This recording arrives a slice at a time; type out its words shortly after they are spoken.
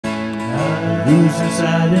losing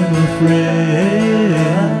sight and afraid.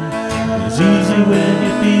 It's easy when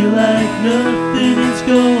you feel like nothing is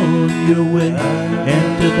going your way, and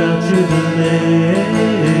without your delay.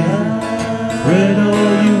 Fret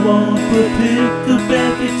all you want, but pick up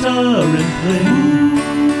that guitar and play.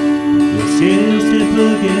 The scales tip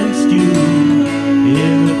against you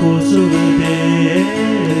in the course of a day.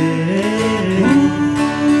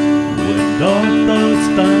 When dark thoughts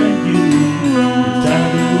find you, it's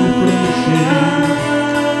time to move from the shade.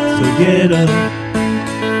 So get up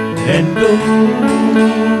and go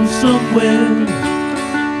somewhere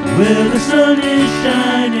where the sun is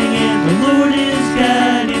shining and the Lord is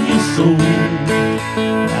guiding your soul.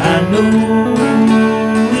 I know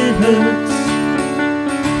it hurts,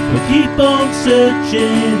 but keep on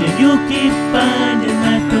searching and you'll keep finding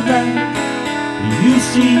that the light you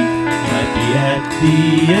seek might be at the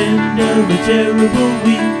end of a terrible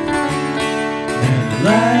week. And the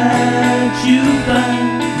light you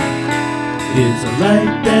find is a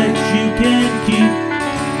light that you can keep,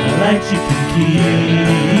 a light you can keep.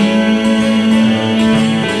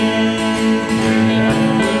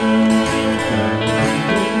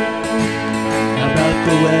 About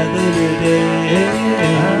the weather today,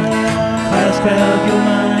 clouds crowd your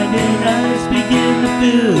mind and eyes begin to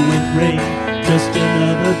fill with rain. Just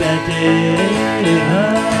another bad day.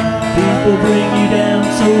 People bring you down,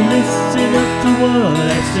 so listen up to what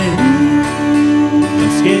I say. The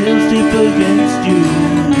scales tip against you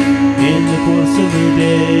in the course of the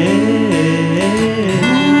day.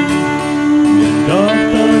 When dark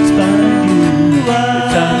thoughts find you, it's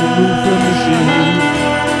time to move from the shade.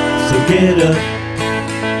 So get up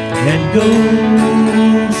and go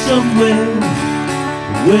somewhere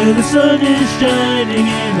where the sun is shining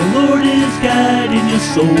and the Lord is guiding your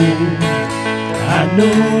soul. I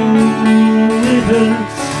know it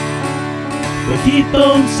hurts, but keep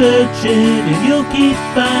on searching and you'll keep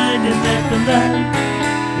finding that the light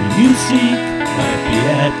you seek might be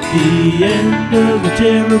at the end of a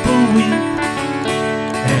terrible week.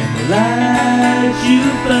 And the light you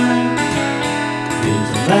find is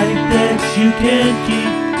a light that you can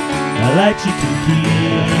keep, a light you can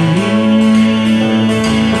keep.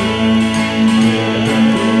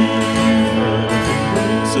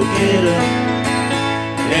 So get up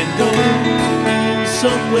and go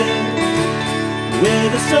somewhere where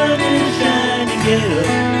the sun is shining. Get up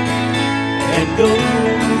and go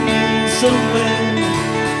somewhere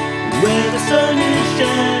where the sun is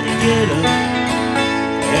shining. Get up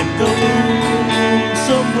and go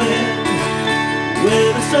somewhere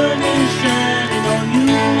where the sun is shining on you.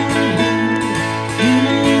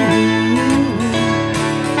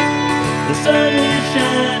 The sun is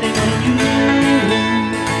shining on you.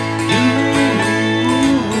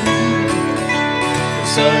 The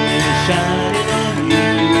sun is shining on you.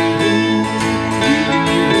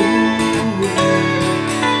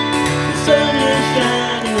 The sun is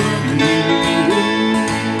shining on you.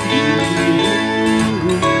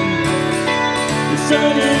 The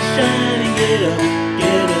sun is shining. Get up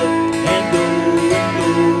and go,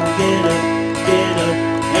 get up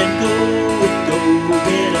and go,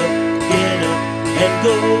 get up and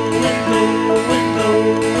go.